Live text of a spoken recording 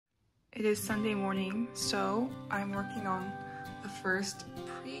It is Sunday morning, so I'm working on the first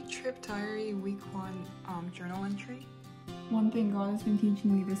pre-trip diary week 1 journal entry. One thing God has been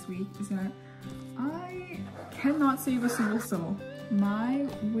teaching me this week is that I cannot save a single soul. My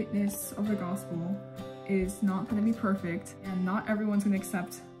witness of the gospel is not going to be perfect, and not everyone's going to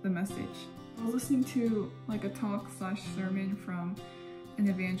accept the message. I was listening to like a talk/sermon from an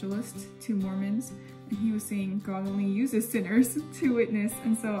evangelist to Mormons, and he was saying God only uses sinners to witness,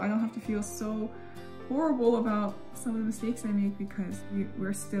 and so I don't have to feel so horrible about some of the mistakes I make because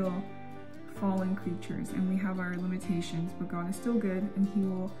we're still fallen creatures and we have our limitations, but God is still good and he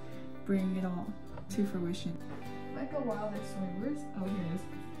will bring it all to fruition. Like a Wilder story, oh here it is.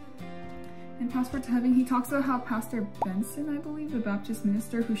 In Passport to Heaven, he talks about how Pastor Benson, I believe, the Baptist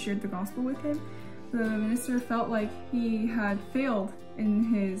minister who shared the gospel with him, the minister felt like he had failed in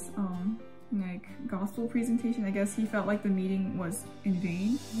his gospel presentation. I guess he felt like the meeting was in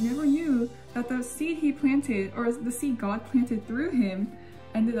vain. He never knew that the seed he planted, or the seed God planted through him,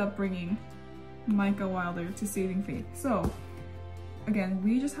 ended up bringing Micah Wilder to saving faith. So again,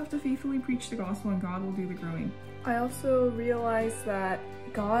 we just have to faithfully preach the gospel and God will do the growing. I also realized that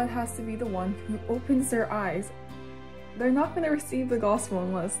God has to be the one who opens their eyes. They're not going to receive the gospel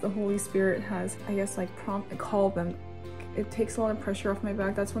unless the Holy Spirit has, I guess, called them. It takes a lot of pressure off my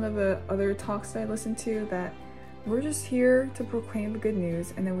back. That's one of the other talks that I listened to, that we're just here to proclaim the good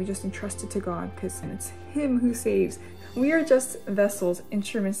news and then we just entrust it to God because it's Him who saves. We are just vessels,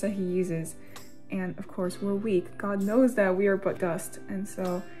 instruments that He uses. And of course, we're weak. God knows that we are but dust. And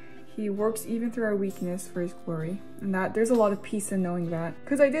so He works even through our weakness for His glory. And that there's a lot of peace in knowing that.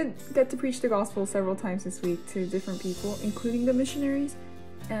 Because I did get to preach the gospel several times this week to different people, including the missionaries.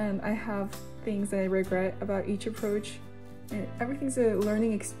 And I have things that I regret about each approach. And everything's a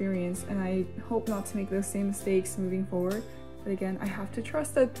learning experience, and I hope not to make those same mistakes moving forward. But again, I have to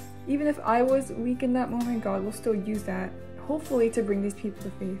trust that even if I was weak in that moment, God will still use that, hopefully, to bring these people to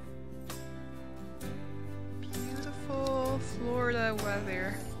faith. Beautiful Florida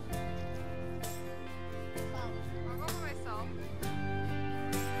weather.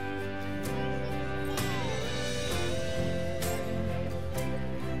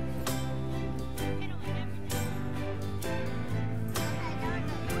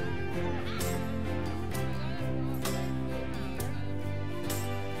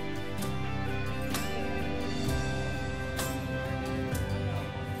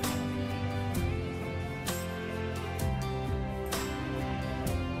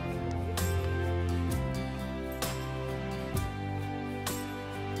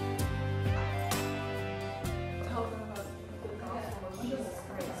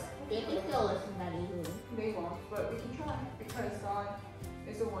 They won't, but we can try because God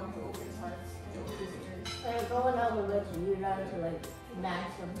is the one who opens hearts and opens ears. Going out the way you not to nag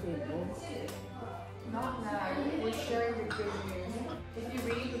some people. Not nag, we're sharing the good news. If you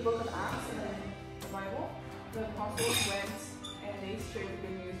read the book of Acts in the Bible, the apostles went and they shared the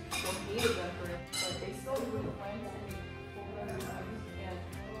good news. People hated them for it, but they still went and they told them the good news, and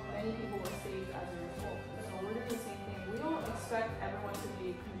many people were saved as a result. So we're doing the same thing. We don't expect everyone to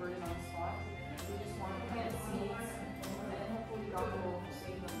be converted on the spot. We just want to plant seeds, and hopefully God will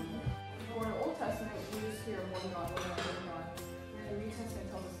save them. For the Old Testament, we just hear one God, one God. The New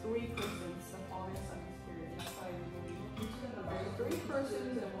Testament tells us 3 persons, the Father, Son, and Spirit. That's why we believe there's 3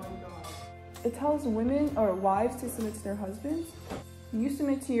 persons and 1 God. It tells women or wives to submit to their husbands. You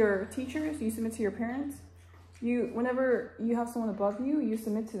submit to your teachers, you submit to your parents. Whenever you have someone above you, you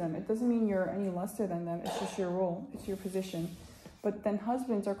submit to them. It doesn't mean you're any lesser than them. It's just your role. It's your position. But then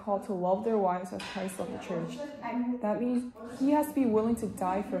husbands are called to love their wives as Christ loved the church. That means he has to be willing to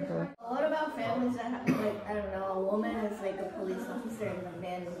die for her. What about families that have, I don't know, a woman is a police officer and a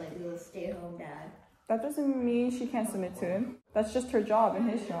man is a stay-at-home dad? That doesn't mean she can't submit to him. That's just her job and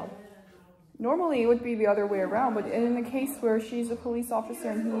his job. Normally it would be the other way around, but in the case where she's a police officer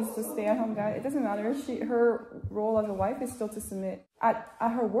and he's the stay-at-home dad, it doesn't matter. Her role as a wife is still to submit. At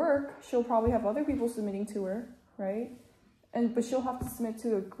her work, she'll probably have other people submitting to her, right? But she'll have to submit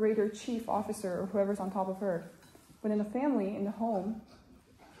to a greater chief officer or whoever's on top of her. But in the family, in the home,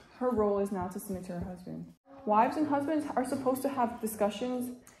 her role is now to submit to her husband. Wives and husbands are supposed to have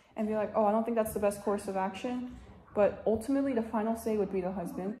discussions and be like, oh, I don't think that's the best course of action. But ultimately, the final say would be the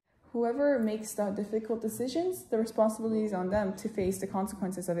husband. Whoever makes the difficult decisions, the responsibility is on them to face the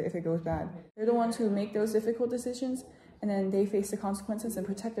consequences of it if it goes bad. They're the ones who make those difficult decisions, and then they face the consequences and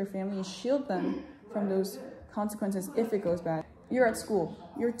protect their family and shield them from those consequences if it goes bad. You're at school.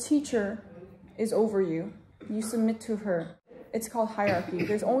 Your teacher is over you. You submit to her. It's called hierarchy.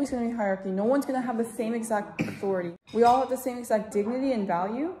 There's always going to be hierarchy. No one's going to have the same exact authority. We all have the same exact dignity and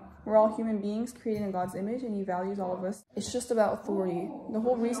value, We're all human beings created in God's image, and he values all of us. It's just about authority. The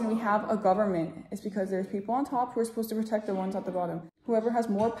whole reason we have a government is because there's people on top who are supposed to protect the ones at the bottom. Whoever has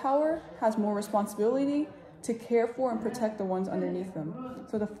more power has more responsibility to care for and protect the ones underneath them.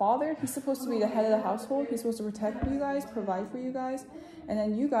 So the father, he's supposed to be the head of the household. He's supposed to protect you guys, provide for you guys, and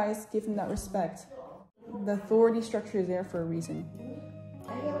then you guys give him that respect. The authority structure is there for a reason.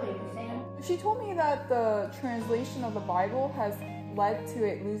 She told me that the translation of the Bible has led to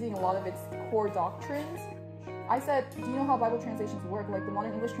it losing a lot of its core doctrines. I said, do you know how Bible translations work? Like the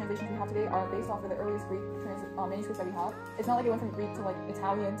modern English translations we have today are based off of the earliest Greek manuscripts that we have. It's not like it went from Greek to like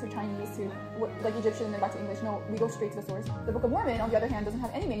Italian to Chinese to like Egyptian and then back to English. No, we go straight to the source. The Book of Mormon, on the other hand, doesn't have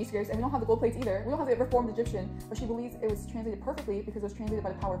any manuscripts, and we don't have the gold plates either. We don't have the Reformed Egyptian, but she believes it was translated perfectly because it was translated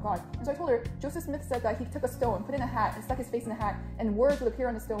by the power of God. And so I told her, Joseph Smith said that he took a stone, put it in a hat, and stuck his face in the hat, and words would appear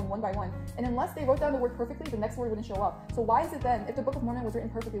on the stone one by one. And unless they wrote down the word perfectly, the next word wouldn't show up. So why is it then, if the Book of Mormon was written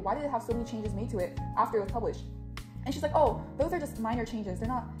perfectly, why did it have so many changes made to it after it was published? And she's like, oh, those are just minor changes. They're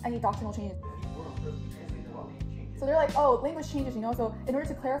not any doctrinal changes. So they're like, oh, language changes, you know, so in order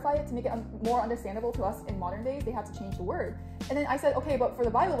to clarify it, to make it more understandable to us in modern days, they have to change the word. And then I said, okay, but for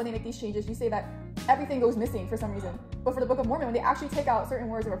the Bible, when they make these changes, you say that everything goes missing for some reason. But for the Book of Mormon, when they actually take out certain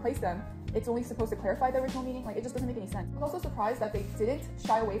words and replace them, it's only supposed to clarify the original meaning. Like, it just doesn't make any sense. I was also surprised that they didn't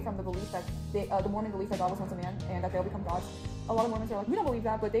shy away from the belief that the Mormon belief that God was once a man and that they'll become gods. A lot of Mormons are like, we don't believe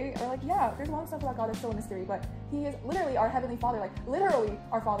that, but they are like, yeah, there's a lot of stuff about God that's still a mystery, but he is literally our heavenly father, like literally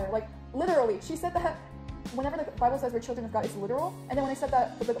our father, like literally. She said that whenever the Bible says we're children of God, it's literal. And then when I said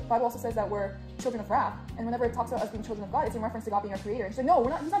that, the Bible also says that we're children of wrath. And whenever it talks about us being children of God, it's in reference to God being our creator. And she's like, no,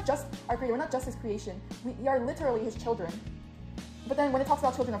 he's not just our creator. We're not just his creation. We are literally his children. But then when it talks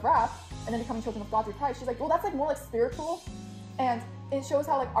about children of wrath and then becoming children of God through Christ, she's like, well, that's like more like spiritual. And it shows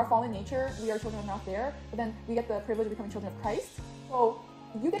how like our fallen nature, we are children of wrath there. But then we get the privilege of becoming children of Christ. So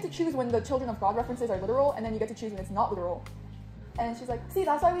you get to choose when the children of God references are literal, and then you get to choose when it's not literal. And she's like, see,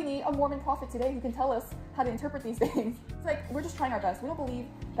 that's why we need a Mormon prophet today who can tell us how to interpret these things. It's like, we're just trying our best. We don't believe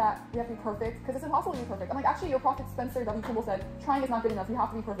that we have to be perfect, because it's impossible to be perfect. I'm like, actually, your prophet Spencer W. Kimball said, trying is not good enough. You have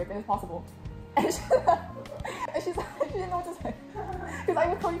to be perfect, and it's possible. And she's like, she didn't know what to say. Because I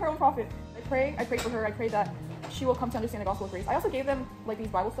was quoting her own prophet. I pray for her. I pray that she will come to understand the gospel of grace. I also gave them like these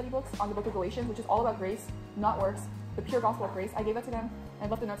Bible study books on the book of Galatians, which is all about grace, not works, the pure gospel of grace. I gave that to them. I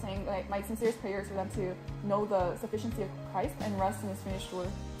left a note saying like my sincerest prayers for them to know the sufficiency of Christ and rest in his finished work.